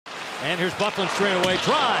And here's Bufflin straight away.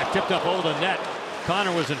 Drive. Tipped up over the net.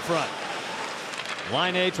 Connor was in front.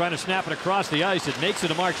 Laine trying to snap it across the ice. It makes it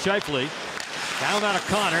to Mark Scheifele. Down out of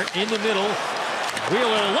Connor. In the middle.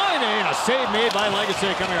 Wheeler, Laine, and a save made by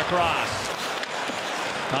Lagace coming across.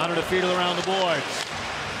 Connor defeated around the boards.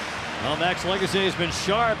 Well, Max Lagace has been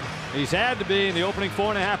sharp. He's had to be in the opening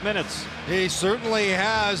 4.5 minutes. He certainly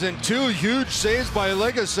has, and two huge saves by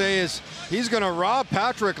Lagace as he's going to rob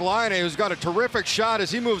Patrik Laine, who's got a terrific shot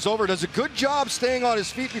as he moves over. Does a good job staying on his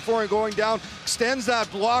feet before going down. Extends that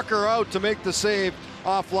blocker out to make the save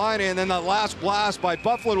off Laine, and then that last blast by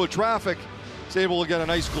Bufflin with traffic is able to get a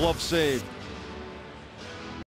nice glove save.